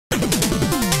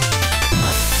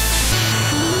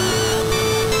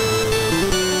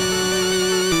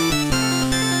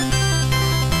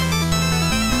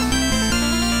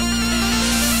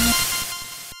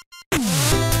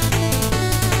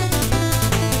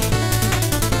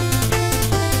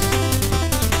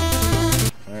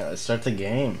start the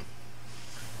game.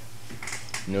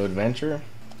 New adventure.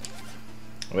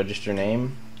 Register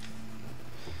name.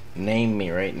 Name me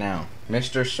right now.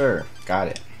 Mr. Sir. Got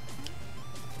it.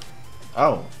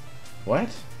 Oh. What?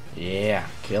 Yeah,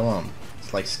 kill him.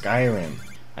 It's like Skyrim.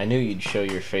 I knew you'd show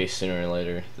your face sooner or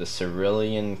later. The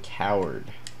Cerulean Coward.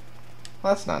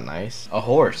 Well, that's not nice. A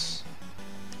horse.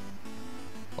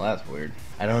 Well, that's weird.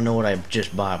 I don't know what I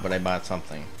just bought, but I bought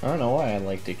something. I don't know why I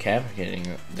like decapitating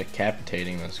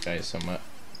this guy so much.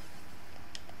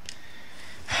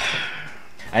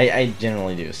 I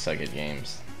generally do suck at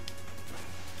games.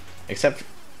 Except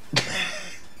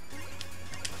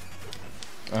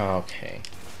okay.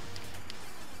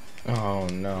 Oh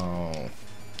no.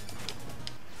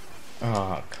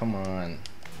 Oh, come on.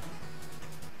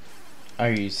 Are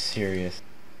you serious?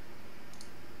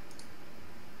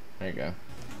 There you go.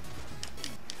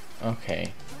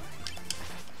 Okay.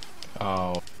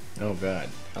 Oh god.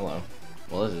 Hello.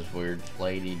 Well, this is weird.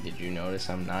 Lady, did you notice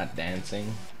I'm not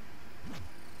dancing?